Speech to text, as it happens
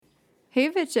Hey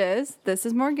bitches, this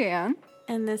is Morgan.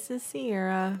 And this is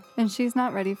Sierra. And she's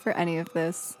not ready for any of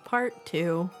this. Part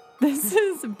 2. This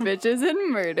is Bitches and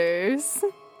Murders.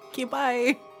 Okay,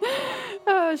 bye.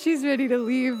 Oh, she's ready to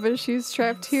leave, but she's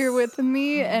trapped here with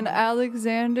me and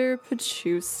Alexander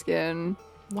Pichuskin.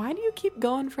 Why do you keep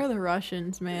going for the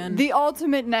Russians, man? The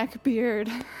ultimate neckbeard.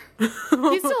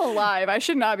 He's still alive. I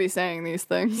should not be saying these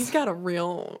things. He's got a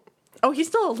real... Oh, he's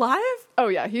still alive? Oh,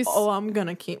 yeah, he's... Oh, I'm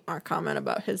gonna keep our comment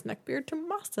about his neckbeard to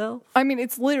myself. I mean,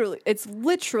 it's literally a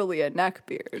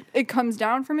neckbeard. It comes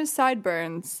down from his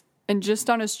sideburns and just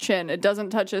on his chin. It doesn't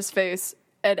touch his face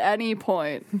at any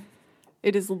point.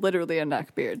 It is literally a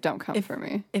neckbeard. Don't come for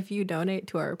me. If you donate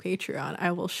to our Patreon,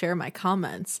 I will share my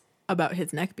comments about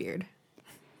his neckbeard.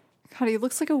 God, he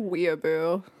looks like a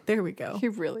weeaboo. There we go. He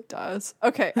really does.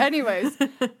 Okay, anyways.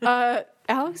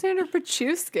 Alexander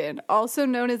Pichuskin, also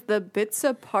known as the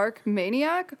Bitsa Park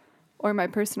Maniac, or my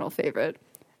personal favorite,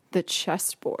 the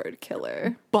Chessboard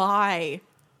Killer. Bye.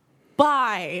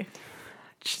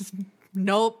 Just,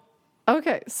 nope.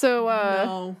 Okay, so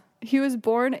No. he was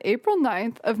born April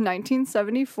 9th of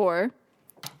 1974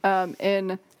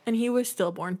 in And he was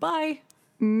stillborn. Bye.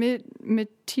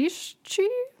 Mytishchi?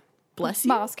 Bless you.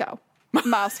 Moscow.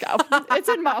 It's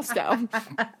in Moscow.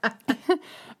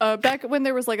 Back when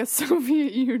there was like a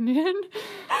Soviet Union.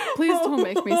 Please don't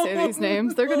make me say these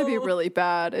names. They're going to be really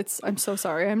bad. I'm so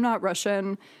sorry. I'm not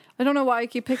Russian. I don't know why I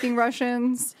keep picking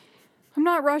Russians. I'm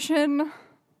not Russian.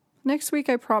 Next week,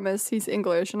 I promise he's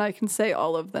English and I can say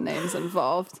all of the names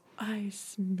involved. I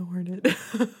snorted.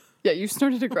 Yeah, you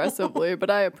snorted aggressively, but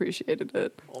I appreciated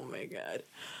it. Oh my god.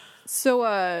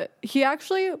 So he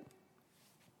actually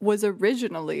was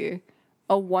originally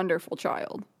a wonderful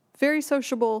child. Very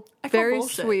sociable, very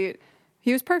bullshit. sweet.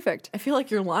 He was perfect. I feel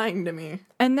like you're lying to me.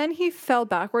 And then he fell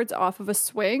backwards off of a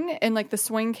swing, and like the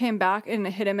swing came back and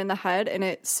it hit him in the head, and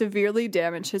it severely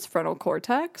damaged his frontal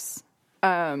cortex.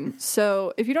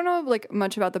 So if you don't know like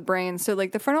much about the brain, so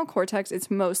like the frontal cortex, it's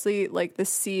mostly like the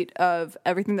seat of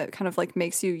everything that kind of like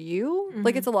makes you you.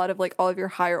 Like it's a lot of like all of your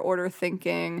higher order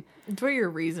thinking. It's where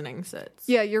your reasoning sits.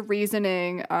 Yeah, your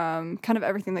reasoning, kind of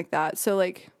everything like that. So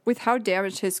like with how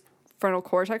damaged his frontal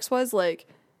cortex was, like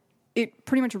it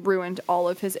pretty much ruined all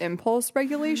of his impulse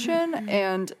regulation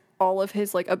and all of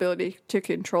his like ability to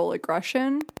control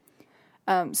aggression.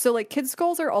 So like kids'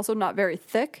 skulls are also not very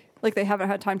thick. Like, they haven't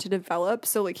had time to develop.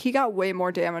 So, like, he got way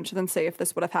more damage than, say, if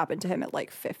this would have happened to him at, like,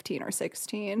 15 or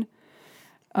 16.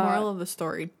 Moral of the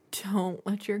story, don't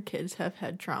let your kids have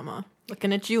head trauma.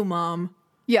 Looking at you, Mom.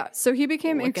 Yeah, so he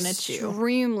became Looking at you.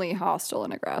 extremely hostile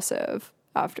and aggressive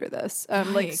after this.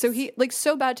 Like, Yikes. so he, like,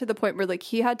 so bad to the point where, like,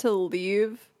 he had to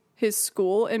leave his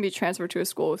school and be transferred to a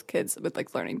school with kids with,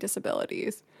 like, learning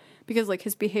disabilities. Because, like,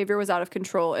 his behavior was out of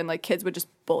control and, like, kids would just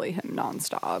bully him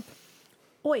nonstop.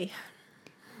 Oi.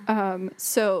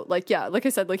 So, like, yeah, like I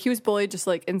said, like, he was bullied just,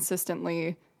 like,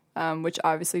 insistently, which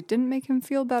obviously didn't make him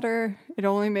feel better. It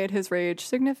only made his rage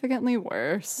significantly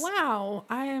worse. Wow,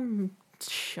 I am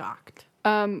shocked.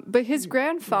 But his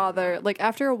grandfather, like,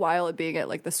 after a while of being at,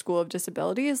 like, the School of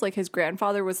Disabilities, like, his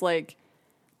grandfather was like,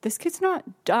 this kid's not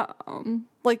dumb.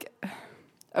 Like,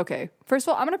 okay, first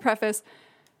of all, I'm going to preface,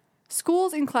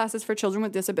 schools and classes for children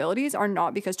with disabilities are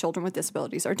not because children with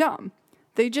disabilities are dumb.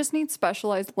 They just need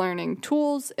specialized learning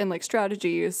tools and like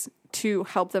strategies to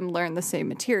help them learn the same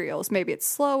materials. Maybe it's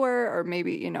slower or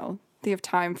maybe, you know, they have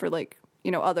time for like,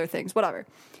 you know, other things, whatever.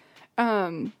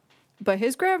 But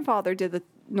his grandfather did the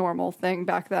normal thing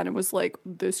back then and was like,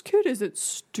 this kid isn't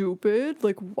stupid.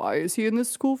 Like, why is he in this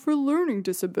school for learning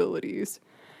disabilities?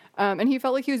 And he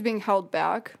felt like he was being held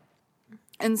back.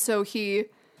 And so he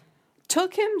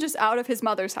took him just out of his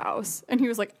mother's house. And he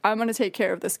was like, I'm going to take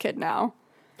care of this kid now.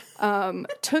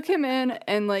 Took him in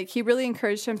and like he really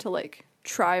encouraged him to like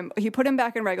try. He put him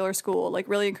back in regular school, like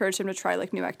really encouraged him to try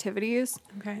like new activities.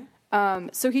 Okay.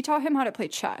 So he taught him how to play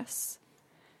chess.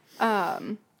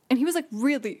 And he was like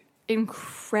really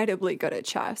incredibly good at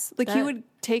chess. Like he would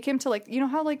take him to like, you know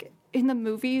how like in the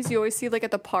movies you always see like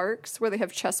at the parks where they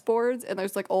have chessboards and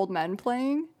there's like old men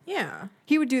playing? Yeah.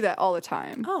 He would do that all the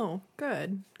time. Oh,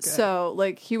 good. So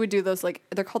like he would do those like,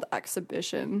 they're called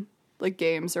exhibition like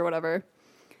games or whatever.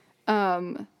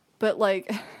 But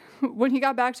like when he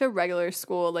got back to regular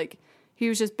school, like he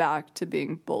was just back to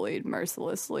being bullied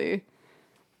mercilessly.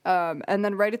 And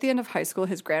then right at the end of high school,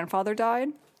 his grandfather died.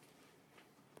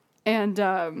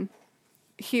 And,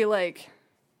 he like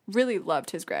really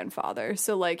loved his grandfather.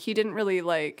 So like he didn't really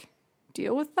like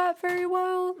deal with that very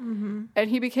well. Mm-hmm. And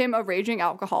he became a raging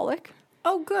alcoholic.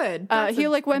 Oh, good. He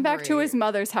like went back to his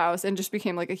mother's house and just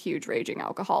became like a huge raging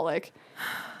alcoholic.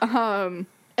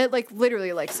 At like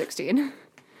literally like 16.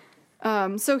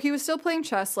 So he was still playing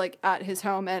chess, like, at his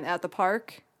home and at the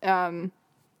park. That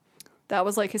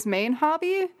was, like, his main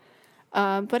hobby.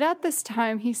 But at this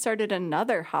time, he started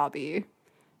another hobby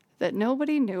that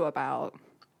nobody knew about.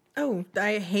 Oh,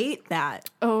 I hate that.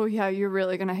 Oh, yeah, you're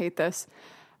really going to hate this.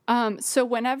 So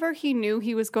whenever he knew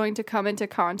he was going to come into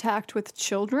contact with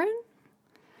children,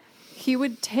 he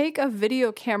would take a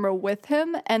video camera with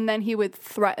him, and then he would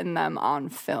threaten them on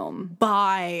film.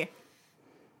 Bye.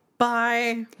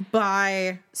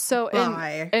 So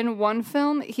in one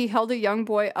film, he held a young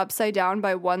boy upside down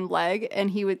by one leg, and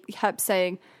he kept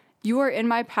saying, "You are in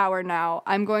my power now.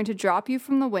 I'm going to drop you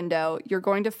from the window. You're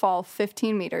going to fall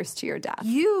 15 meters to your death."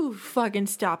 You fucking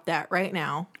stop that right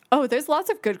now. Oh, there's lots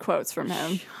of good quotes from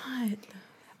him.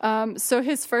 So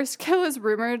his first kill is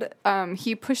rumored,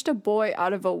 he pushed a boy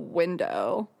out of a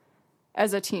window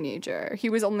as a teenager. He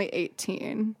was only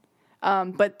 18.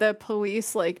 But the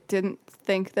police, like, didn't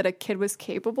think that a kid was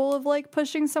capable of, like,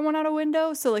 pushing someone out a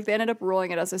window. So, like, they ended up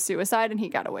ruling it as a suicide, and he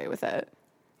got away with it.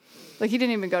 Like, he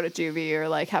didn't even go to juvie or,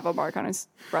 like, have a mark on his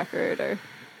record or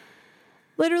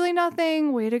literally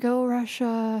nothing. Way to go,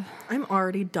 Russia. I'm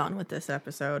already done with this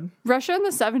episode. Russia in the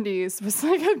 70s was,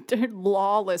 like, a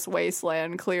lawless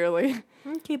wasteland, clearly.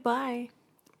 Okay, bye.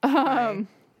 Bye.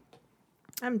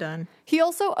 I'm done. He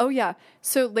also,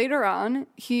 so later on,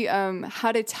 he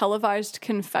had a televised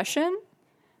confession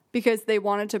because they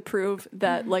wanted to prove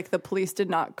that, like, the police did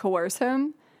not coerce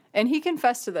him. And he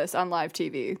confessed to this on live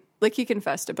TV. Like, he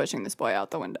confessed to pushing this boy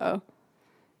out the window.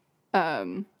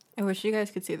 I wish you guys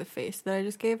could see the face that I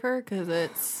just gave her, because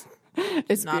it's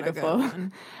not beautiful. A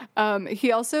good one.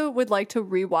 He also would like to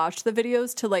rewatch the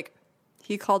videos to, like,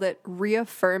 he called it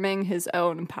reaffirming his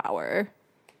own power.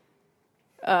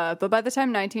 But by the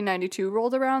time 1992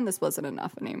 rolled around, this wasn't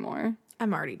enough anymore.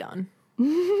 I'm already done.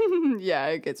 Yeah,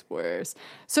 it gets worse.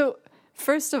 So,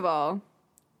 first of all,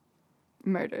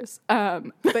 murders.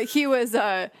 But he was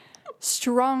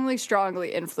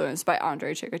strongly influenced by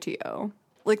Andre Chikatilo.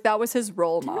 Like, that was his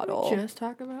role model. Did we just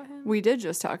talk about him? We did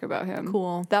just talk about him.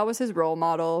 Cool. That was his role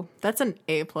model. That's an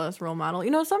A+ role model. You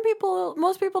know,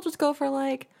 most people just go for,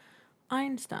 like,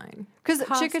 Einstein. Because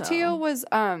Chikatilo was...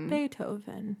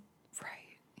 Beethoven.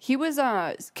 He was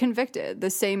convicted the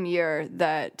same year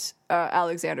that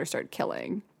Alexander started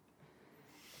killing.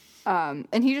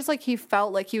 And he just, like, he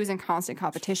felt like he was in constant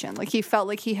competition. Like, he felt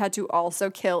like he had to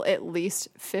also kill at least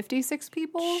 56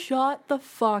 people. Shut the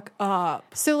fuck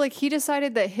up. So, like, he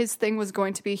decided that his thing was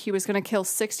going to be he was going to kill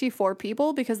 64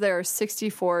 people because there are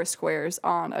 64 squares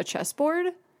on a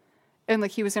chessboard. And,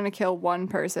 like, he was going to kill one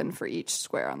person for each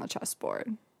square on the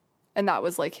chessboard. And that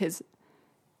was, like, his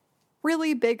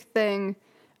really big thing.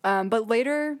 But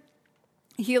later,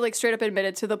 he, like, straight up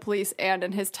admitted to the police and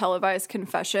in his televised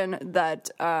confession that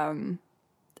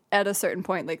at a certain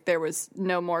point, like, there was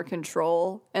no more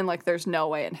control and, like, there's no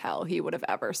way in hell he would have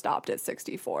ever stopped at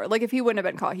 64. Like, if he wouldn't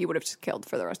have been caught, he would have just killed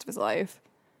for the rest of his life.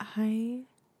 I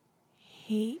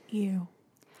hate you.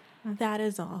 That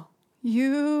is all.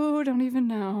 You don't even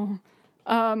know.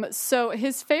 So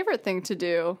his favorite thing to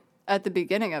do at the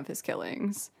beginning of his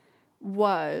killings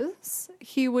was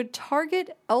he would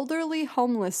target elderly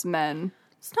homeless men.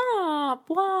 Stop.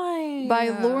 Why? By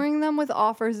luring them with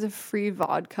offers of free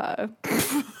vodka.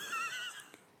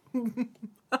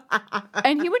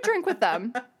 And he would drink with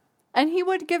them. And he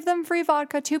would give them free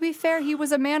vodka. To be fair, he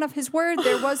was a man of his word.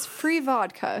 There was free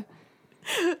vodka.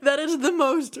 That is the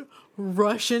most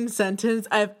Russian sentence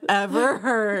I've ever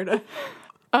heard.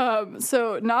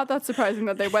 So not that surprising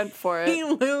that they went for it. He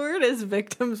lured his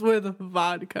victims with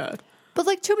vodka. But,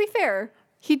 like, to be fair,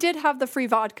 he did have the free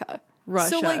vodka. Russia,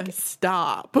 so, like,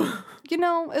 stop. You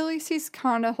know, at least he's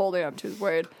kind of holding up to his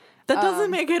word. That doesn't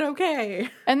make it okay.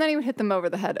 And then he would hit them over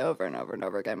the head over and over and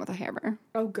over again with a hammer.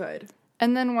 Oh, good.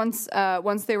 And then once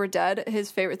they were dead,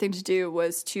 his favorite thing to do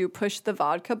was to push the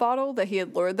vodka bottle that he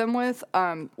had lured them with,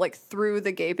 like, through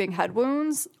the gaping head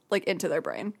wounds, like, into their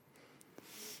brain.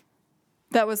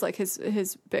 That was, like,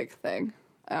 his big thing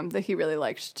that he really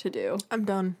liked to do. I'm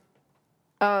done.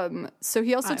 So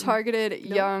he also targeted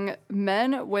young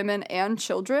men, women, and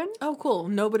children. Oh, cool.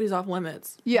 Nobody's off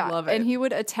limits. Yeah. Love it. And he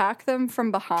would attack them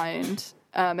from behind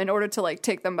in order to, like,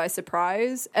 take them by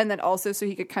surprise. And then also so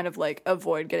he could kind of, like,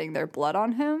 avoid getting their blood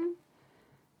on him.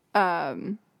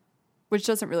 Which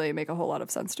doesn't really make a whole lot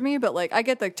of sense to me. But, like, I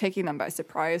get the taking them by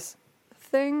surprise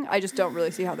thing. I just don't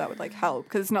really see how that would, like, help.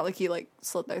 Because it's not like he, like,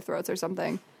 slit their throats or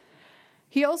something.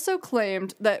 He also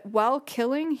claimed that while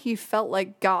killing, he felt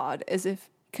like God, as if,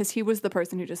 because he was the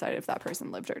person who decided if that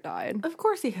person lived or died. Of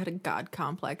course he had a God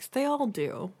complex. They all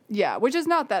do. Yeah, which is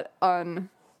not that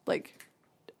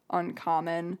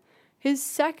uncommon. His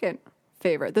second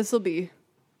favorite, this will be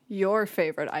your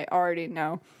favorite, I already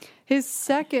know. His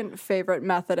second favorite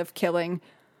method of killing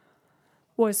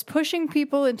was pushing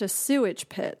people into sewage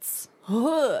pits.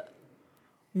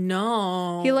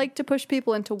 No. He liked to push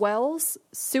people into wells,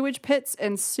 sewage pits,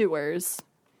 and sewers.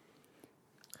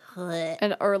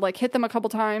 And or like hit them a couple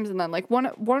times, and then like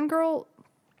one girl,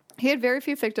 he had very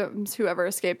few victims who ever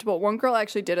escaped, but one girl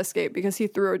actually did escape because he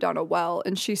threw her down a well,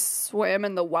 and she swam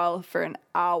in the well for an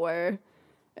hour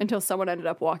until someone ended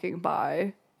up walking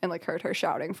by and like heard her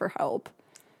shouting for help.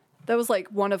 That was like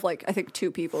one of like I think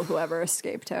 2 people who ever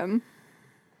escaped him.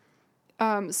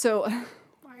 So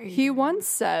he once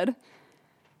said,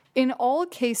 "In all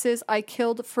cases, I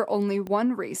killed for only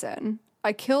one reason.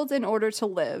 I killed in order to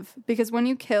live, because when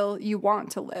you kill, you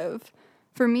want to live.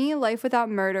 For me, life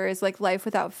without murder is like life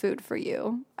without food for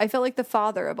you. I felt like the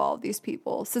father of all of these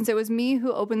people, since it was me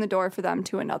who opened the door for them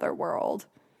to another world."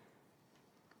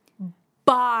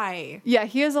 Bye. Yeah,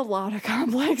 he has a lot of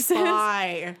complexes.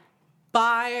 Bye.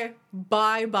 Bye.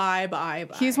 Bye. Bye. Bye.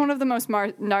 Bye. He's one of the most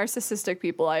narcissistic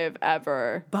people I have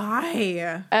ever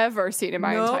seen in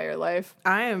my entire life.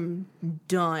 I am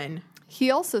done. He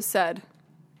also said,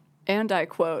 and I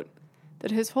quote,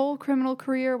 that his whole criminal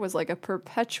career was like a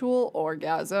perpetual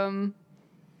orgasm.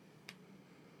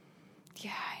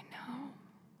 Yeah, I know.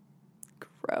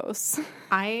 Gross.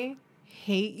 I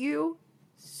hate you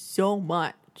so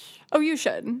much. Oh, you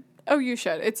should.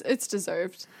 It's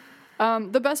deserved.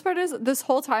 The best part is this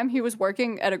whole time he was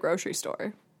working at a grocery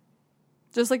store.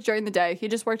 Just like during the day, he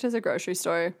just worked as a grocery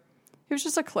store. He was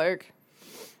just a clerk.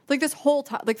 Like this whole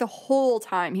time, like the whole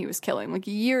time he was killing, like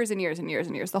years and years and years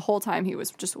and years, the whole time he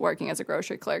was just working as a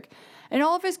grocery clerk. And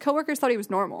all of his coworkers thought he was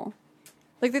normal.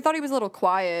 Like they thought he was a little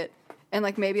quiet and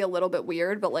like maybe a little bit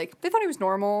weird, but like they thought he was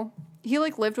normal. He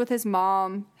like lived with his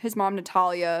mom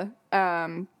Natalia,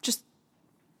 just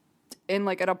in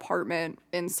like an apartment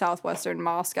in southwestern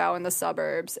Moscow in the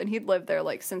suburbs, and he'd lived there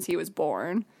like since he was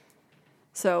born.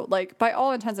 So like by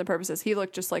all intents and purposes, he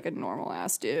looked just like a normal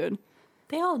ass dude.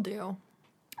 They all do.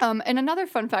 And another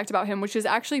fun fact about him, which is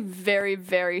actually very,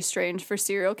 very strange for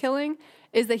serial killing,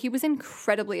 is that he was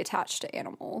incredibly attached to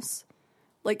animals.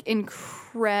 Like,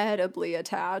 incredibly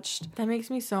attached. That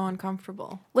makes me so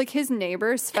uncomfortable. Like, his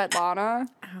neighbor, Svetlana,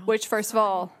 which, first of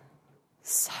all,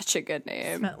 such a good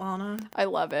name. Svetlana. I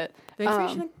love it.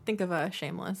 Makes me think of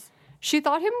Shameless. She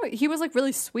thought he was, like,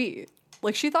 really sweet.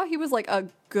 Like, she thought he was, like, a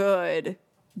good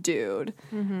dude.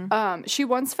 Mm-hmm. She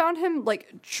once found him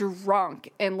like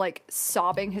drunk and like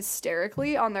sobbing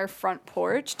hysterically on their front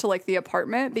porch to like the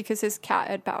apartment because his cat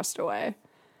had passed away,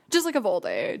 just like of old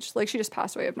age. Like she just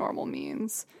passed away of normal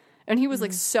means, and he was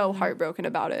like so heartbroken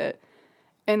about it.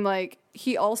 And like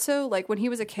he also like when he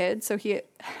was a kid, so he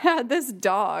had this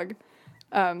dog.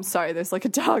 Sorry, there's like a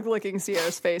dog licking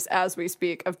Sierra's face as we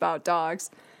speak about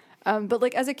dogs. But,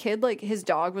 like, as a kid, like, his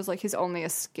dog was, like, his only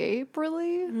escape,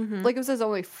 really. Mm-hmm. Like, it was his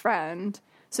only friend.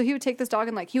 So he would take this dog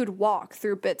and, like, he would walk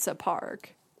through Bitsa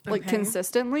Park, like,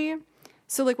 consistently.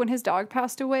 So, like, when his dog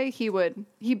passed away, he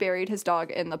buried his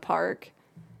dog in the park,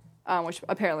 which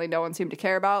apparently no one seemed to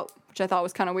care about, which I thought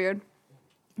was kind of weird.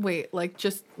 Wait, like,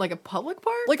 just, like, a public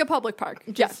park? Like a public park,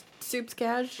 just Soup's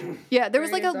Cash? Yeah, there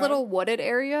was, like, a little wooded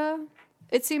area,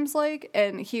 it seems like,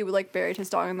 and he, like, buried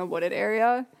his dog in the wooded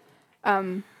area.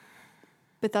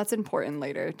 But that's important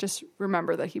later. Just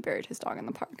remember that he buried his dog in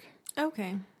the park.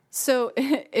 Okay. So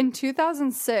in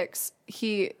 2006,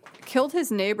 he killed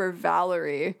his neighbor,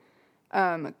 Valerie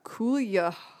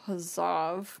Kulyazov.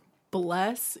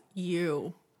 Bless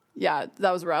you. Yeah, that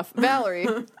was rough. Valerie.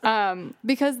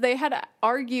 Because they had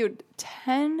argued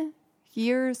 10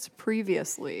 years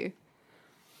previously.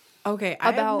 Okay,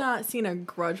 I have not seen a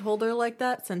grudge holder like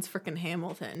that since frickin'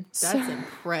 Hamilton. That's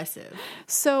impressive.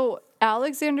 So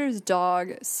Alexander's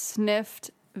dog sniffed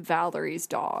Valerie's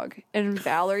dog, and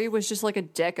Valerie was just like a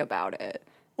dick about it.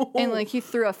 And like he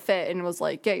threw a fit and was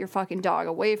like, "Get your fucking dog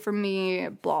away from me,"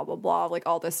 blah blah blah, like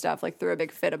all this stuff, like threw a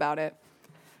big fit about it.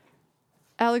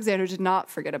 Alexander did not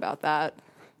forget about that.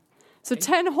 So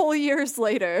 10 whole years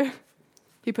later,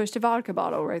 he pushed a vodka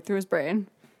bottle right through his brain.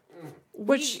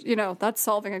 Which, you know, that's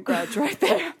solving a grudge right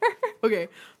there. Okay,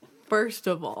 first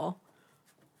of all,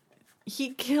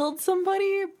 he killed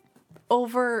somebody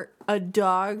over a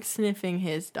dog sniffing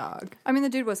his dog. I mean, the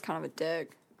dude was kind of a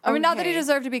dick. I mean, not that he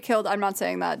deserved to be killed. I'm not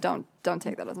saying that. Don't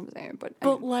take that as I'm saying.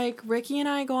 But like, Ricky and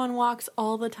I go on walks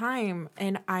all the time,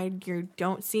 and you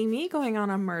don't see me going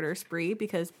on a murder spree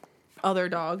because other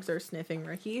dogs are sniffing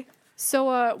Ricky.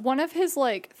 So, one of his,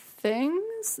 like,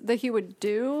 things that he would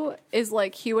do is,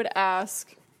 like, he would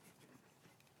ask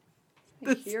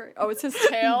Oh, it's his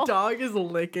tail. Dog is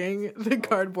licking the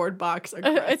cardboard box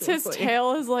aggressively. It's his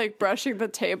tail is like brushing the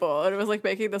table, and it was like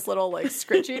making this little like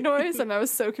scritchy noise, and I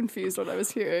was so confused what I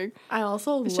was hearing. I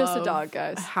also It's love just a dog,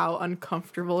 guys. how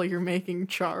uncomfortable you're making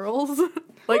Charles.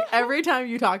 Like every time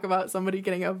you talk about somebody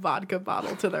getting a vodka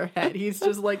bottle to their head, he's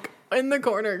just like in the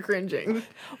corner cringing.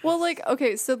 Well, like,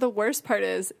 okay, so the worst part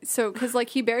is, because like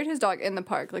he buried his dog in the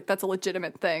park, like that's a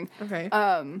legitimate thing. Okay.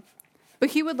 But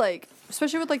he would like,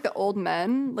 especially with like the old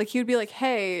men, like he would be like,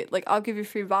 hey, like I'll give you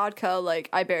free vodka. Like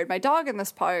I buried my dog in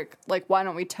this park. Like why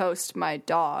don't we toast my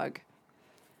dog?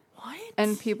 What?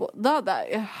 And people, no,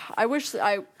 that I wish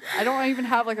I don't even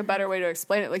have like a better way to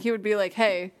explain it. Like he would be like,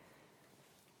 hey,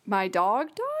 my dog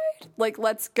died. Like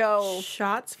let's go.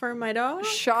 Shots for my dog?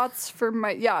 Shots for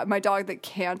my dog that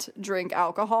can't drink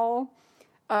alcohol.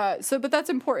 But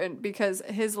that's important because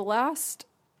his last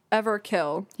ever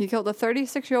kill, he killed a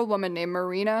 36-year-old woman named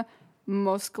Marina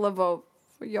Mosklavova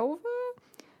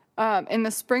in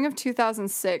the spring of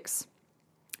 2006.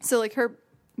 So like her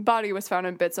body was found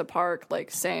in Bitsa Park,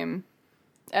 like same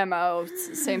MO,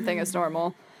 same thing as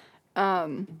normal.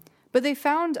 But they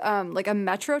found like a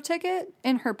metro ticket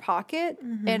in her pocket,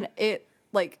 and it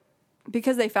like,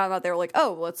 because they found out, they were like,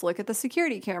 oh, let's look at the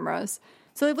security cameras.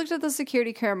 So they looked at the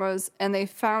security cameras and they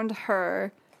found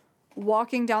her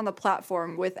walking down the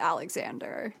platform with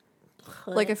Alexander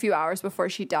like a few hours before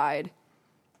she died.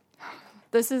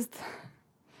 This is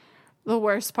the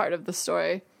worst part of the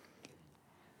story.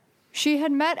 She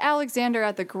had met Alexander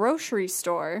at the grocery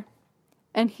store,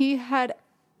 and he had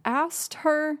asked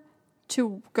her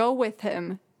to go with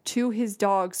him to his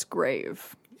dog's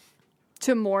grave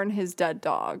to mourn his dead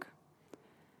dog.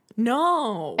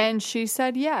 No. And she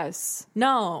said yes.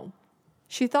 No.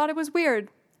 She thought it was weird,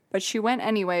 but she went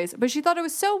anyways. But she thought it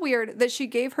was so weird that she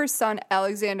gave her son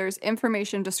Alexander's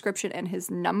information, description, and his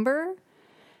number.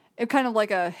 It kind of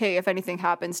like a, hey, if anything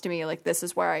happens to me, like, this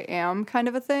is where I am kind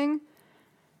of a thing.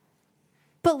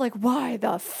 But, like, why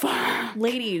the fuck?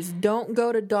 Ladies, don't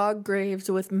go to dog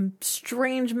graves with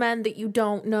strange men that you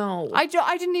don't know. I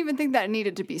didn't even think that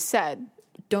needed to be said.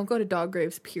 Don't go to dog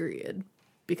graves, period.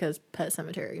 Because Pet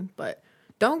Cemetery. But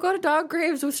don't go to dog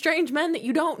graves with strange men that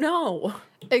you don't know.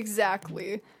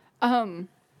 Exactly.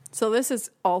 So this is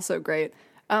also great.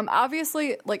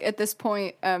 Obviously, like, at this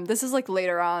point, this is, like,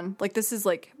 later on. Like, this is,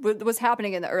 like, was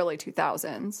happening in the early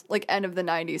 2000s. Like, end of the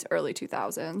 90s, early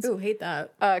 2000s. Ooh, hate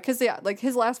that. Because, yeah, like,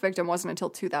 his last victim wasn't until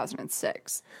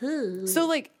 2006. So,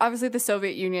 like, obviously the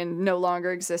Soviet Union no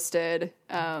longer existed.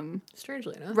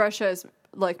 Strangely enough. Russia is,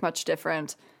 like, much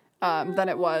different than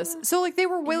it was. So, like, they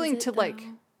were willing to, like...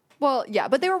 Well, yeah,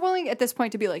 but they were willing at this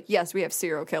point to be like, yes, we have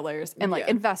serial killers, and, like,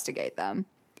 investigate them.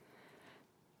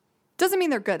 Doesn't mean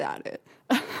they're good at it.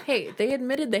 Hey, they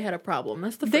admitted they had a problem.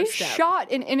 That's the first They step.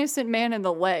 shot an innocent man in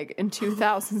the leg in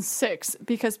 2006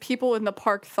 because people in the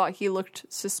park thought he looked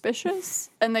suspicious,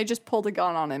 and they just pulled a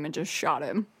gun on him and just shot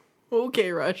him.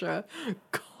 Okay, Russia,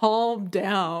 calm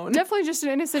down. Definitely just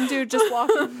an innocent dude just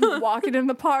walking in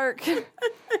the park.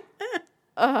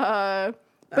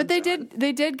 But they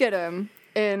did get him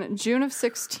in June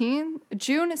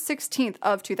 16th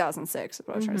of 2006 is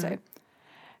what I was trying to say.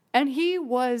 And he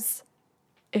was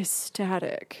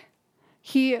ecstatic.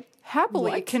 He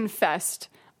happily confessed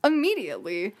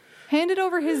immediately, handed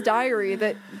over his diary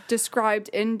that described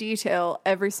in detail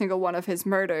every single one of his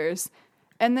murders,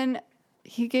 and then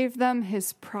he gave them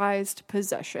his prized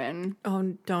possession.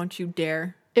 Oh, don't you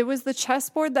dare. It was the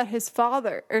chessboard that his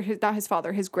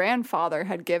grandfather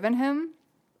had given him.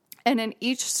 And in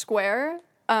each square,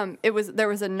 there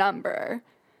was a number.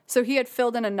 So he had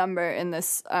filled in a number in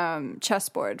this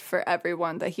chessboard for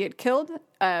everyone that he had killed.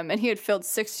 And he had filled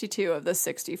 62 of the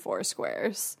 64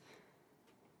 squares.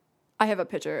 I have a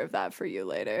picture of that for you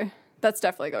later. That's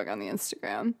definitely going on the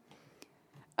Instagram.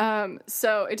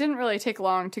 So it didn't really take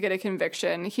long to get a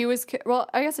conviction. He was,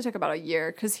 I guess it took about a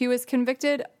year, because he was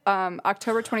convicted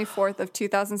October 24th of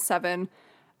 2007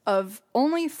 of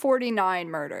only 49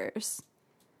 murders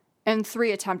and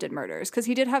 3 attempted murders, because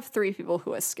he did have 3 people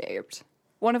who escaped.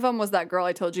 One of them was that girl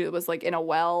I told you that was, like, in a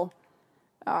well.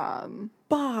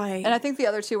 Bye. And I think the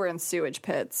other 2 were in sewage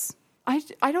pits.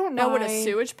 I don't know what a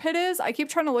sewage pit is. I keep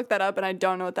trying to look that up, and I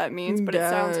don't know what that means, but it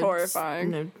sounds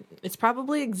horrifying. No, it's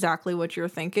probably exactly what you're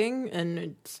thinking, and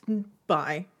it's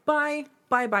bye. Bye.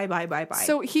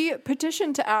 So he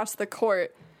petitioned to ask the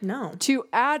court to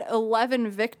add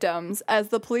 11 victims, as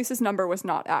the police's number was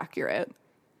not accurate.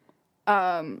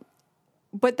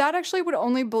 But that actually would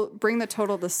only bring the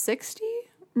total to 60,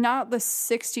 not the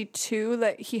 62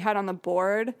 that he had on the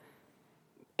board.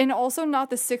 And also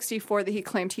not the 64 that he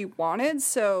claimed he wanted.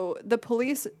 So the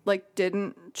police, like,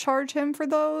 didn't charge him for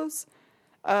those.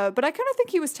 But I kind of think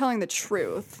he was telling the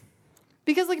truth.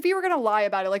 Because, like, if you were going to lie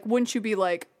about it, like, wouldn't you be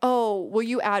like, oh, will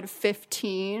you add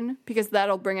 15? Because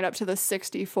that'll bring it up to the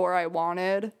 64 I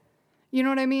wanted. You know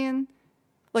what I mean?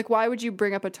 Like, why would you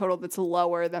bring up a total that's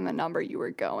lower than the number you were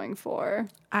going for?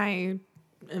 I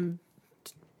am...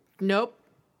 Nope.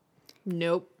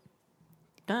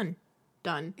 Done.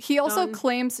 He also Done.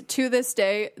 claims to this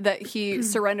day that he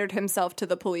surrendered himself to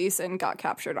the police and got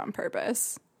captured on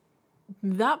purpose.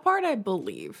 That part I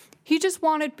believe. He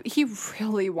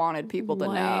really wanted people to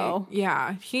know.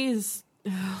 Yeah, he's...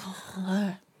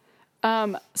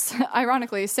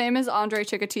 Ironically, same as Andre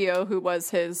Chikatilo, who was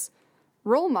his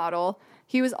role model,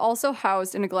 he was also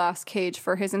housed in a glass cage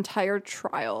for his entire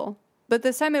trial. But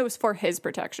this time it was for his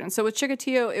protection. So with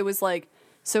Chikatilo, it was like,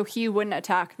 so he wouldn't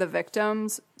attack the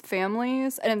victims'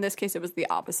 families. And in this case, it was the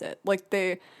opposite. Like,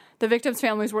 the victims'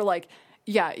 families were like,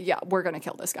 yeah, we're going to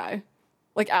kill this guy.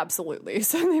 Like, absolutely.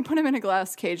 So they put him in a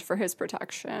glass cage for his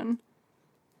protection.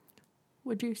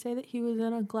 Would you say that he was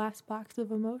in a glass box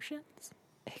of emotions?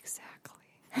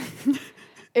 Exactly.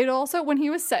 It also, when he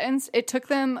was sentenced, it took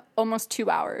them almost 2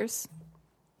 hours.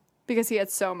 Because he had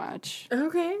so much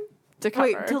Okay. to cover.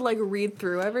 Wait, to, like, read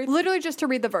through everything? Literally just to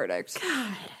read the verdict.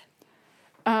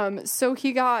 God. So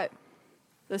he got,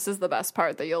 this is the best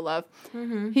part that you'll love.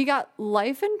 Mm-hmm. He got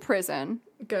life in prison,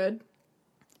 Good.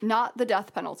 not the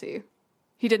death penalty.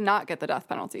 He did not get the death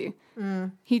penalty.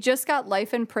 He just got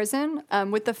life in prison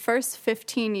with the first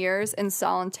 15 years in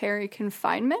solitary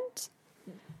confinement.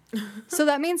 So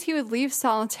that means he would leave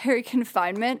solitary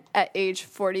confinement at age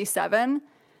 47.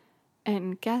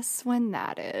 And guess when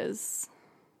that is?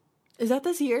 Is that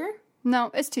this year?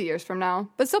 No, it's 2 years from now,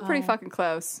 but still pretty fucking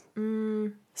close.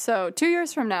 So 2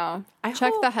 years from now,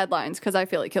 check the headlines because I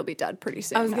feel like he'll be dead pretty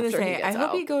soon. I was going to after he say, gets I hope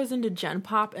out. he goes into Gen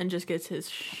Pop and just gets his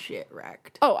shit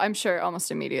wrecked. Oh, I'm sure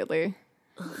almost immediately.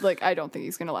 Like, I don't think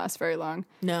he's going to last very long.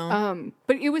 No.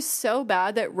 But it was so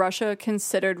bad that Russia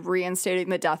considered reinstating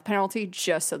the death penalty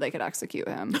just so they could execute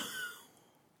him.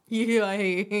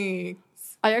 Yikes.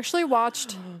 I actually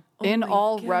watched in my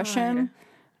all God. Russian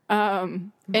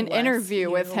an interview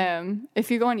with you. him. If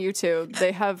you go on YouTube,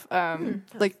 they have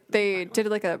like they did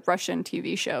like a Russian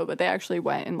TV show, but they actually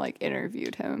went and like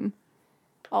interviewed him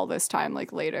all this time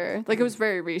like later. Like it was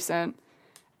very recent.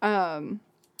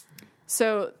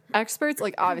 So experts,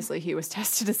 like obviously he was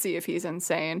tested to see if he's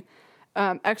insane.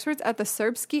 Experts at the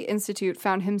Serbsky Institute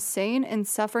found him sane and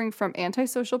suffering from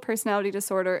antisocial personality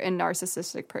disorder and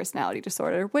narcissistic personality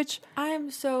disorder, which I'm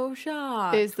so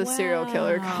shocked. is the serial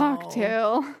killer Wow.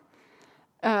 cocktail.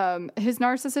 His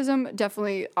narcissism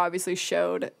definitely obviously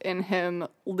showed in him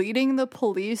leading the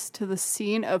police to the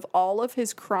scene of all of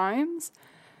his crimes.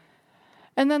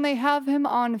 And then they have him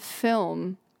on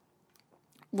film,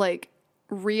 like,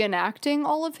 reenacting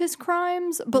all of his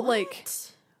crimes, but like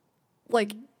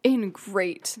in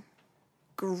great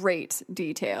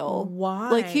detail. Why?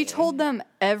 Like he told them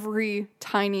every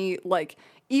tiny, like,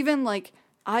 even like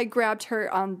I grabbed her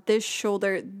on this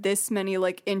shoulder this many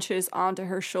like inches onto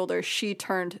her shoulder, she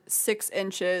turned 6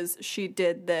 inches, she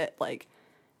did that, like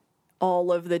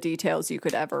all of the details you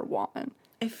could ever want.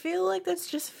 I feel like that's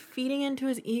just feeding into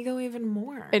his ego even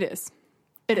more. It is.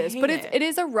 It is. hate But it. it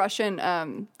is a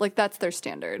Russian, like that's their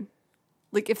standard.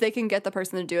 Like if they can get the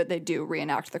person to do it, they do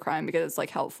reenact the crime because it's like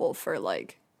helpful for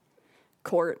like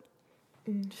court.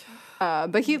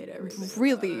 But he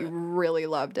really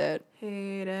loved it.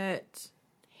 Hate it.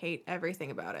 Hate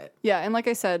everything about it. Yeah, and like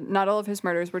I said, not all of his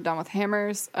murders were done with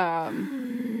hammers.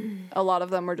 A lot of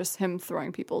them were just him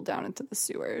throwing people down into the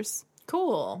sewers.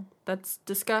 Cool. That's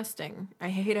disgusting. I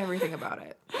hate everything about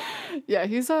it. Yeah,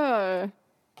 he's a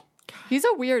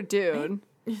weird dude.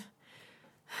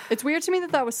 It's weird to me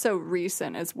that was so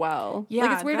recent as well. Yeah,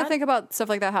 like it's weird to that- think about stuff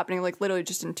like that happening like literally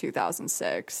just in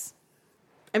 2006.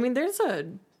 I mean, there's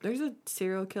a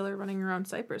serial killer running around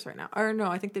Cyprus right now. Or no,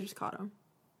 I think they just caught him.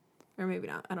 Or maybe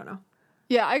not. I don't know.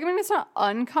 Yeah, I mean it's not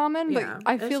uncommon, but Yeah,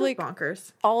 I it's feel just like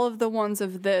bonkers. all of the ones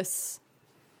of this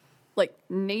like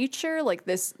nature, like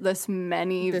this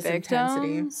many This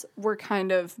victims were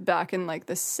kind of back in like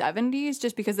the 70s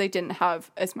just because they didn't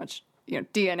have as much,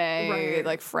 DNA, Right.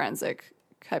 like forensic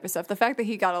type of stuff. The fact that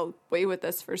he got away with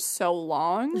this for so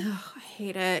long I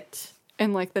hate it.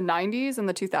 in like the 90s and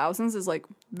the 2000s is like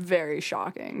very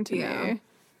shocking to Yeah. me.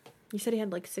 You said he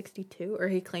had like 62, or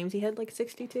he claims he had like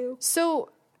 62? So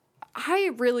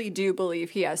I really do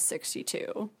believe he has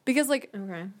 62 because like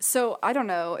Okay. so I don't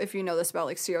know if you know this about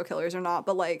like serial killers or not,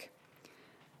 but like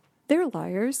they're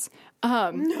liars.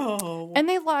 No. And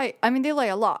they lie. I mean, they lie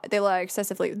a lot. They lie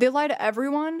excessively. They lie to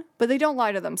everyone, but they don't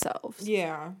lie to themselves.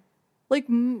 Yeah. Like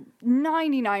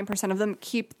 99% of them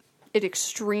keep it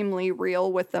extremely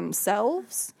real with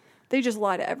themselves. They just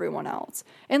lie to everyone else.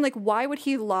 And like, why would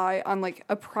he lie on like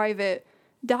a private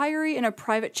diary and a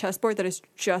private chessboard that is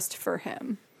just for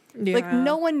him? Yeah. Like,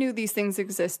 no one knew these things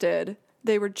existed.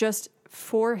 They were just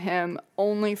for him,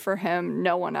 only for him,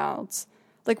 no one else.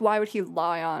 Like, why would he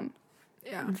lie on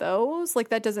those? Like,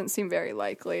 that doesn't seem very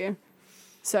likely.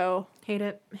 So Hate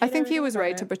it. I think he was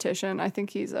right to petition. I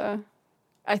think he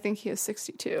is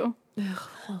 62.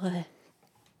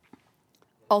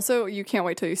 Also, you can't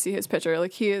wait till you see his picture.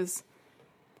 Like, he's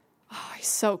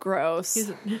so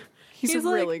gross. He's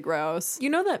really gross. You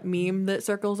know that meme that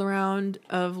circles around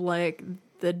of like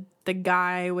the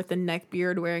guy with the neck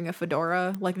beard wearing a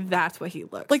fedora? Like, that's what he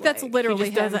looks like. That's literally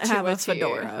he just him doesn't to have a a T.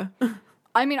 fedora.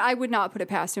 I mean, I would not put it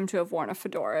past him to have worn a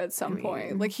fedora at some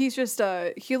point. Like, he's just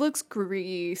he looks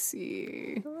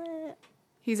greasy.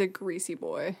 He's a greasy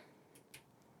boy.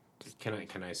 Can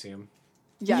I see him?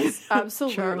 Yes,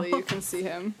 absolutely. Charles. You can see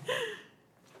him.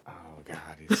 Oh God,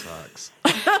 he sucks.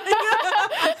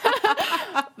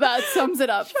 That sums it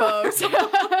up, folks.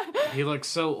 He looks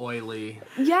so oily.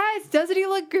 Yes, doesn't he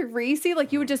look greasy?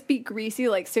 Like, you would just be greasy,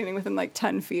 like, standing within, like,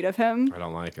 10 feet of him. I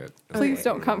don't like it. Please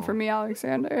don't come for me,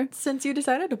 Alexander. Since you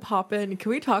decided to pop in,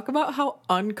 can we talk about how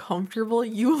uncomfortable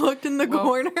you looked in the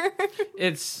corner?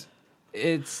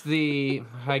 It's the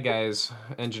hi guys,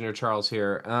 Engineer Charles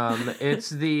here. It's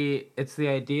the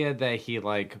idea that he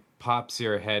like pops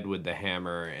your head with the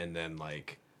hammer and then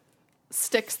like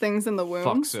Sticks things in the wound.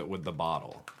 fucks it with the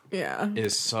bottle. Yeah.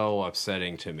 Is so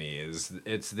upsetting to me.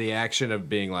 It's the action of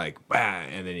being like bah,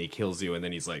 and then he kills you and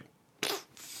then he's like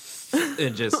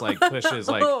and just like pushes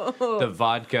like the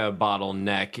vodka bottle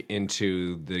neck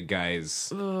into the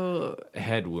guy's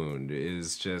head wound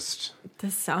is just.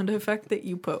 The sound effect that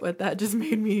you put with that just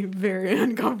made me very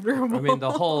uncomfortable. I mean,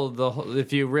 the whole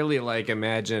if you really like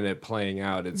imagine it playing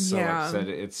out, it's so Yeah.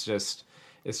 upsetting.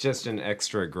 It's just an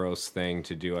extra gross thing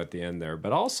to do at the end there.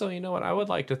 But also, you know what? I would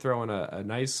like to throw in a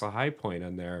nice high point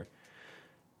in there.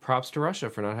 Props to Russia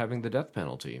for not having the death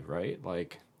penalty, right?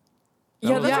 Like,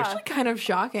 yeah, that's Yeah. actually kind of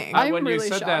shocking. I'm when really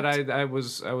you said shocked. that, I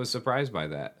was surprised by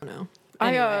that. know.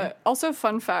 I also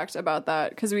fun fact about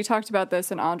that, because we talked about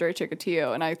this in Andre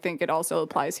Chikatilo, and I think it also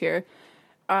applies here.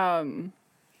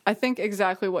 I think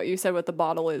exactly what you said with the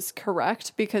bottle is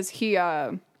correct, because he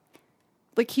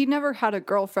never had a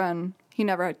girlfriend, he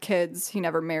never had kids, he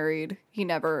never married, he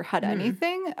never had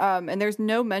anything, and there's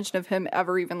no mention of him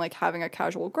ever even like having a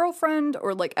casual girlfriend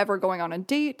or like ever going on a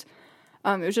date.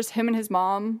 It was just him and his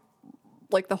mom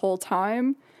like the whole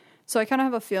time. So I kind of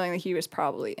have a feeling that he was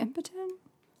probably impotent.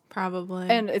 Probably.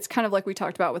 And it's kind of like we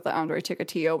talked about with the Andre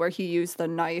Chikatilo, where he used the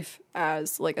knife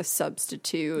as like a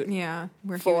substitute. yeah,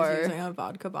 where he for- was using a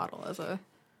vodka bottle as a...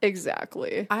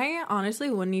 Exactly. I honestly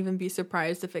wouldn't even be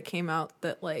surprised if it came out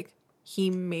that, like, he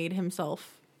made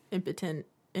himself impotent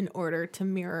in order to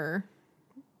mirror...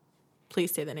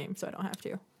 Please say the name so I don't have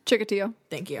to. Chikatilo.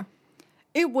 Thank you.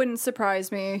 It wouldn't surprise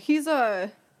me. He's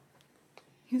a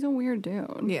weird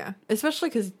dude. Yeah, especially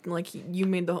because, like, you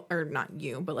made the... Or not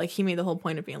you, but, like, he made the whole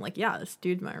point of being like, yeah, this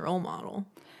dude's my role model.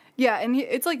 Yeah, and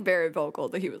it's like very vocal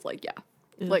that he was like, yeah.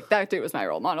 Like, that dude was my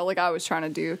role model. Like, I was trying to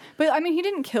do... But, I mean, he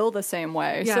didn't kill the same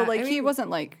way. Yeah, so, like, I he mean, wasn't,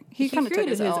 like... He kind of took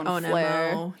created his own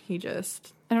flair. MO. He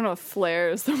just... I don't know if flair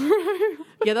is the word.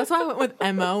 Yeah, that's why I went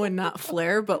with MO and not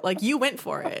flair, but, like, you went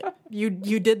for it. You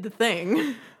did the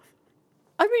thing.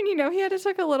 I mean, you know, he had to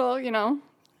take a little, you know...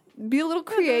 Be a little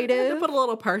Had creative. to put a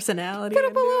little personality Gotta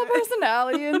into put a little it.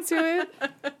 personality into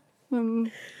it.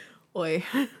 And Oi.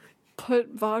 put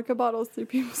vodka bottles through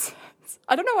people's heads.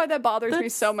 I don't know why that bothers me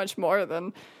so much more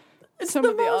than some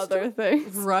the of the most other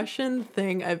things. Russian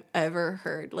thing I've ever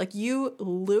heard. Like, you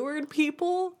lured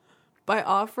people by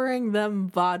offering them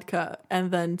vodka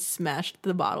and then smashed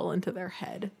the bottle into their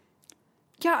head.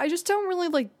 Yeah, I just don't really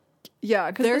like.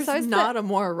 Yeah, because There's besides not a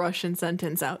more Russian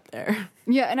sentence out there.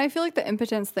 yeah, and I feel like the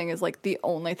impotence thing is like the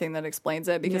only thing that explains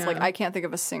it because like Yeah. I can't think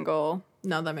of a single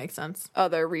No, that makes sense.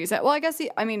 other reason. Well, I guess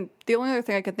the only other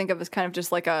thing I could think of is kind of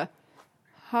just like a,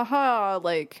 haha,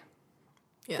 like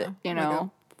Yeah. you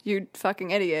know. You fucking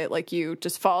idiot. Like, you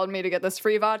just followed me to get this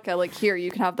free vodka. Like, here, you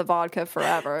can have the vodka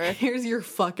forever. Here's your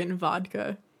fucking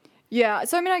vodka. Yeah,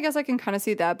 so I mean, I guess I can kind of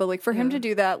see that, but like for him to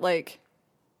do that like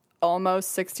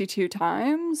almost 62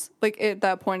 times, like at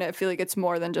that point, I feel like it's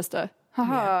more than just a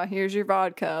haha. Here's your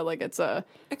vodka. Like it's a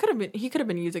It could have been. He could have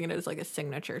been using it as like a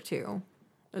signature too,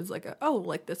 as like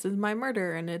like this is my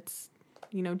murder and it's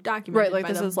documented Right, like, by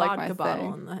this the is, like, vodka my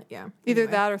bottle thing. and the either Anyway.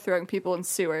 that or throwing people in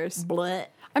sewers. Blech.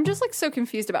 I'm just like so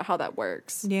confused about how that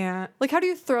works. Yeah. Like, how do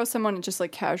you throw someone just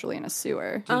like casually in a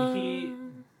sewer?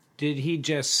 Did he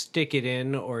just stick it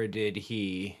in, or did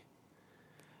he?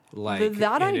 like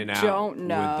That in I and out don't with the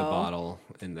know. bottle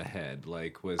in the head?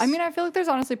 Like was I mean, I feel like there's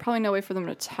honestly probably no way for them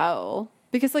to tell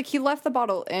because like he left the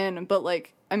bottle in, but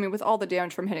like I mean, with all the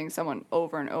damage from hitting someone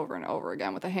over and over and over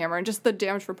again with a hammer, and just the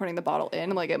damage from putting the bottle in,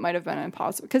 like it might have been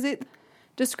impossible because it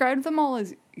described them all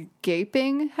as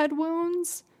gaping head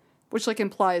wounds, which like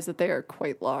implies that they are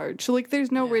quite large. So like,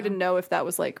 there's no way to know if that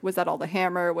was like, was that all the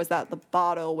hammer? Was that the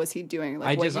bottle? Was he doing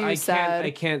like what you said?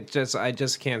 I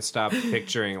just can't stop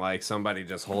picturing like somebody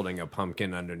just holding a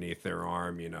pumpkin underneath their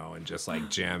arm, you know, and just like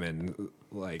jamming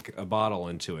like a bottle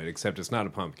into it. Except it's not a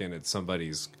pumpkin; it's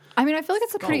somebody's. I mean, I feel like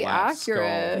it's a pretty Collapsed skull.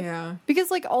 accurate. Yeah. Because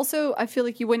like also, I feel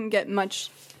like you wouldn't get much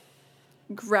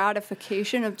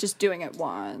gratification of just doing it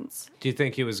once. Do you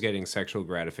think he was getting sexual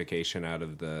gratification out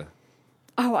of the?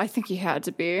 Oh, I think he had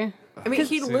to be. I mean,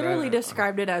 he See, literally that-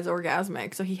 described it as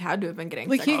orgasmic, so he had to have been getting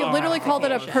Like he sexual literally called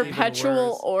it a gratification. even perpetual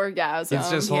worse. orgasm. He's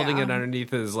just holding yeah. it underneath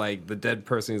his like the dead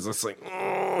person. He's just like,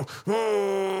 Yeah,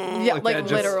 like that,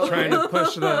 just literally. trying to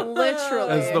push the. Literally.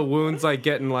 As the wounds like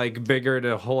getting like bigger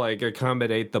to like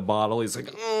accommodate the bottle, he's like,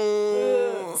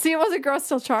 See, it wasn't gross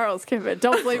till Charles came in.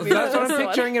 Don't blame me. that's for what this I'm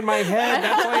one. picturing in my head.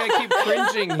 That's why I keep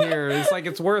cringing here. It's like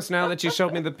it's worse now that you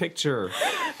showed me the picture.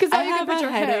 Because now I you can have a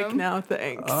picture headache him. now,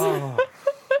 thanks. Oh,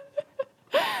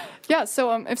 Yeah,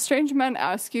 so if strange men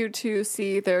ask you to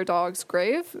see their dog's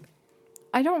grave,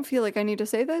 I don't feel like I need to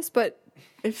say this, but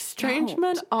If strange Don't.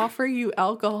 men offer you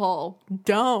alcohol,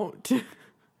 don't.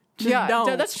 Just yeah,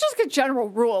 don't. that's just a general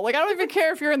rule. Like, I don't even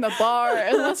care if you're in the bar,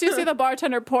 unless you see the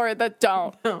bartender pour it, that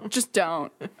don't. Just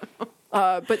don't.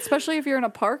 But especially if you're in a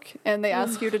park and they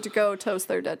ask you to go toast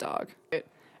their dead dog.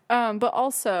 But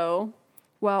also,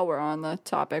 while we're on the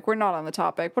topic, we're not on the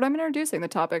topic, but I'm introducing the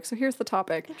topic, so here's the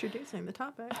topic. Introducing the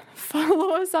topic.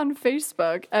 Follow us on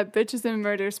Facebook at Bitches and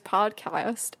Murders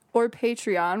Podcast or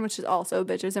Patreon, which is also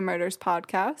Bitches and Murders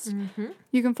Podcast.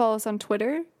 You can follow us on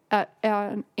Twitter at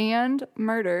and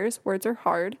murders, words are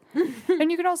hard.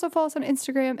 And you can also follow us on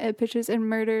Instagram at Bitches and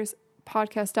Murders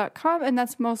Podcast.com, and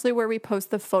that's mostly where we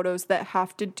post the photos that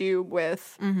have to do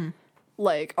with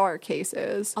like our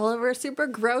cases. All of our super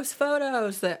gross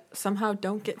photos that somehow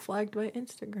don't get flagged by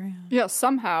Instagram. Yeah,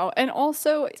 somehow. And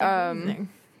also, Amazing.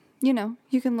 you know,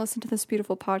 you can listen to this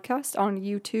beautiful podcast on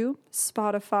YouTube,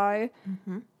 Spotify,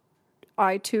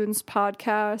 iTunes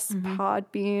Podcasts,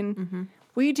 Podbean.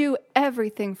 We do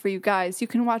everything for you guys. You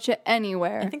can watch it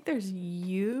anywhere. I think there's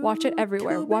you. Watch it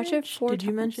everywhere. Watch it 4 Did you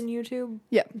times. mention YouTube?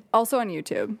 Yeah, also on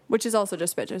YouTube, which is also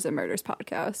just Bitches and Murders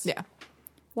Podcast. Yeah.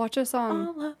 Watch us on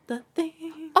All of the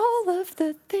things. all of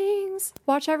the things.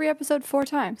 Watch every episode 4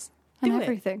 times. On Do it.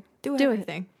 everything. Do Do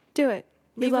everything. it. Do it.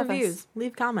 We Leave love reviews. us.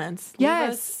 Leave comments. Leave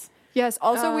Yes. us- Yes.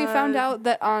 Also, we found Uh, out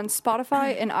that on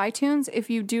Spotify and iTunes, if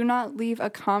you do not leave a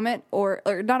comment or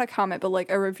not a comment, but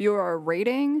like a review or a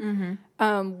rating,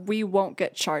 we won't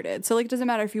get charted. So like, it doesn't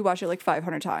matter if you watch it like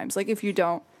 500 times. Like if you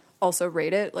don't also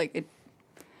rate it, like it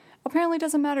apparently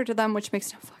doesn't matter to them, which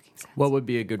makes no fucking sense. what would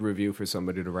be a good review for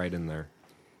somebody to write in there?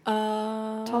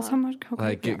 Tell us how good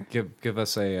Like we are. give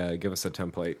us a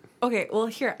template. Okay, well,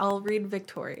 here, I'll read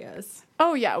Victoria's.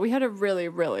 Oh yeah, we had a really,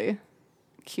 really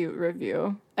cute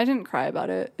review. I didn't cry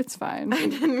about it. It's fine. I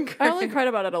didn't cry. only cried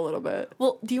about it a little bit.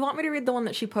 Well, do you want me to read the one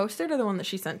that she posted or the one that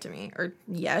she sent to me? Or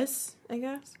yes, I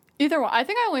guess? Either one. I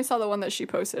think I only saw the one that she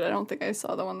posted. I don't think I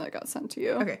saw the one that got sent to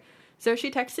you. Okay, so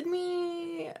she texted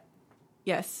me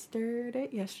yesterday.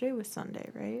 Yesterday was Sunday,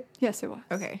 right? Yes, it was.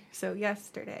 Okay, so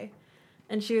yesterday.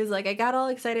 And she was like, I got all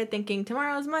excited thinking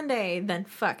tomorrow's Monday. Then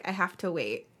fuck, I have to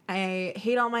wait. I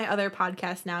hate all my other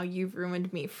podcasts now. You've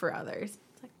ruined me for others.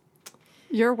 It's like,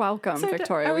 You're welcome, so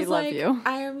Victoria. I We was love like, you.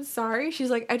 I am sorry. She's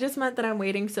like, I just meant that I'm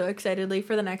waiting so excitedly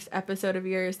for the next episode of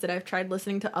yours that I've tried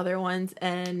listening to other ones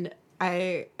and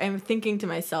I am thinking to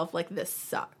myself, like, this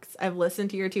sucks. I've listened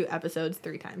to your 2 episodes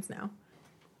 3 times now.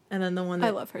 And then the one that I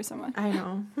love her so much. I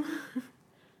know.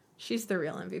 She's the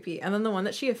real MVP. And then the one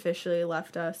that she officially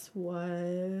left us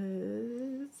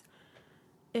was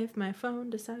If My Phone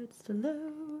Decides to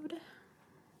Load.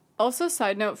 Also,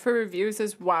 side note for reviews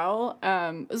as well,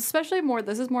 especially more,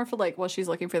 this is more for like, well, she's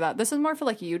looking for that. This is more for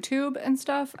like YouTube and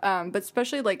stuff, but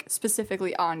especially like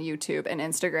specifically on YouTube and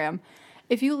Instagram.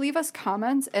 If you leave us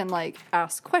comments and like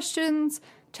ask questions,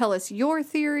 tell us your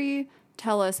theory,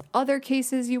 tell us other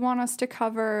cases you want us to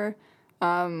cover,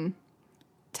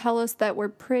 tell us that we're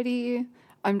pretty.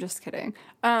 I'm just kidding.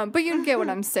 But you get what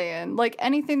I'm saying. Like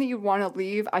anything that you want to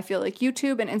leave, I feel like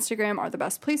YouTube and Instagram are the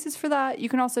best places for that. You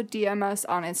can also DM us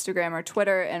on Instagram or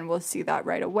Twitter and we'll see that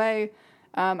right away.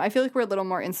 I feel like we're a little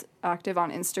more active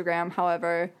on Instagram,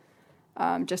 however,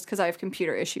 just because I have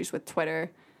computer issues with Twitter.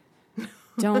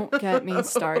 Don't get me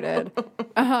started.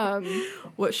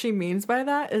 What she means by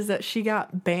that is that she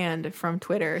got banned from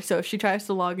Twitter. So if she tries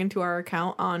to log into our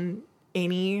account on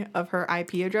any of her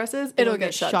IP addresses, it'll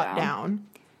get shut down.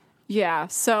 Yeah,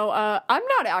 so I'm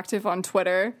not active on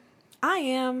Twitter. I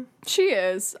am. She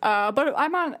is, but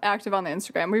I'm active on the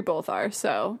Instagram. We both are.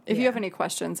 So if you have any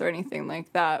questions or anything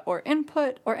like that, or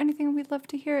input or anything, we'd love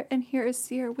to hear it. And here is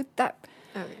Sierra with that.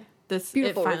 Okay. This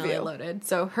Beautiful it finally review. loaded.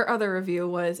 So her other review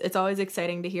was, it's always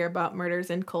exciting to hear about murders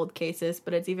and cold cases,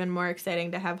 but it's even more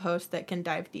exciting to have hosts that can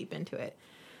dive deep into it.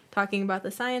 Talking about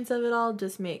the science of it all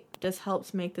just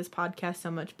helps make this podcast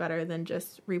so much better than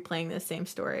just replaying the same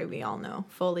story we all know.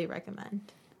 Fully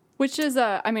recommend. Which is,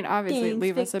 obviously, Thanks,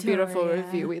 leave us a beautiful Victoria.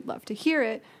 review. We'd love to hear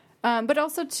it. But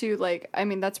also, too,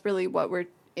 that's really what we're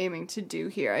aiming to do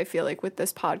here. I feel like with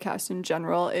this podcast in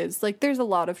general is, there's a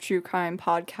lot of true crime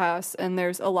podcasts, and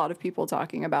there's a lot of people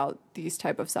talking about these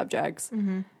type of subjects.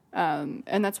 Mm-hmm.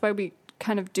 And that's why we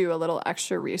kind of do a little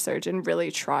extra research and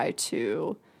really try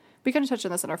to, we kind of touched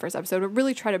on this in our first episode, but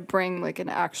really try to bring, an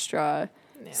extra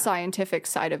scientific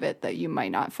side of it that you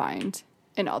might not find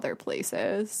in other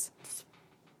places.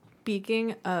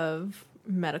 Speaking of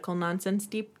medical nonsense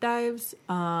deep dives,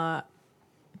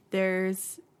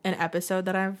 there's an episode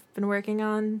that I've been working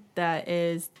on that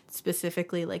is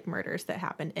specifically murders that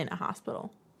happened in a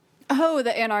hospital. Oh,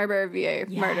 the Ann Arbor VA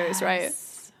murders, right?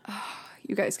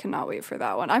 You guys cannot wait for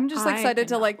that one. I'm just excited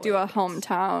to do a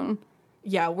hometown.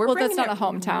 Yeah, we're Well, bringing that's not it a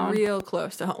hometown. real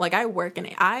close to home.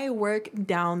 I work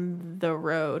down the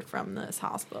road from this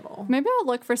hospital. Maybe I'll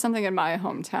look for something in my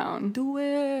hometown. Do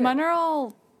it. Mine are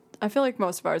all, I feel like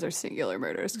most of ours are singular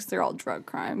murders because they're all drug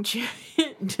crimes.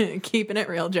 Keeping it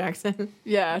real, Jackson.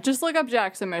 Yeah, just look up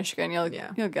Jackson, Michigan. You'll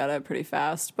get it pretty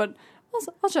fast. But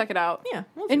I'll check it out. Yeah.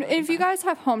 we'll And do it if you guys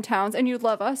have hometowns and you'd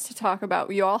love us to talk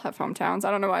about, you all have hometowns.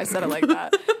 I don't know why I said it like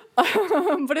that.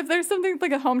 But if there's something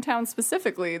like a hometown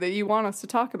specifically that you want us to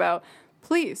talk about,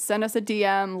 please send us a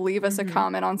DM, leave us a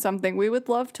comment on something. We would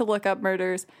love to look up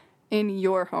murders in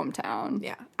your hometown.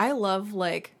 Yeah. I love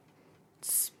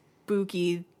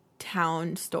spooky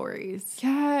town stories.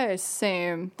 Yes,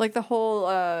 same. Like the whole,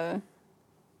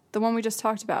 the one we just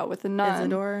talked about with the nun.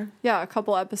 Isidore. Yeah, a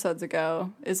couple episodes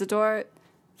ago. Isidore,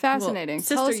 fascinating. Well,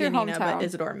 Tell us Sister your Yanina, hometown but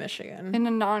Isidore, Michigan. in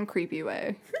a non-creepy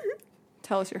way.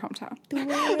 Tell us your hometown.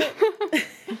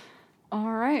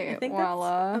 All right. I think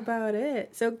Voila. that's about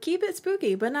it. So keep it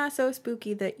spooky, but not so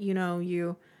spooky that,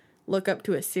 you look up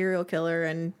to a serial killer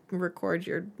and record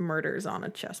your murders on a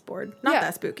chessboard. Not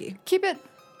that spooky. Keep it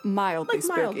mildly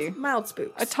spooky. Mild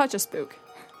spooks. A touch of spook.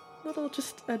 Little,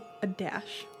 just a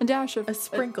dash. A dash of A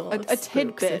sprinkle a of spooks,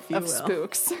 tidbit if you of will.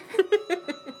 spooks.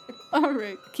 All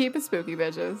right. Keep it spooky,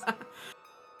 bitches.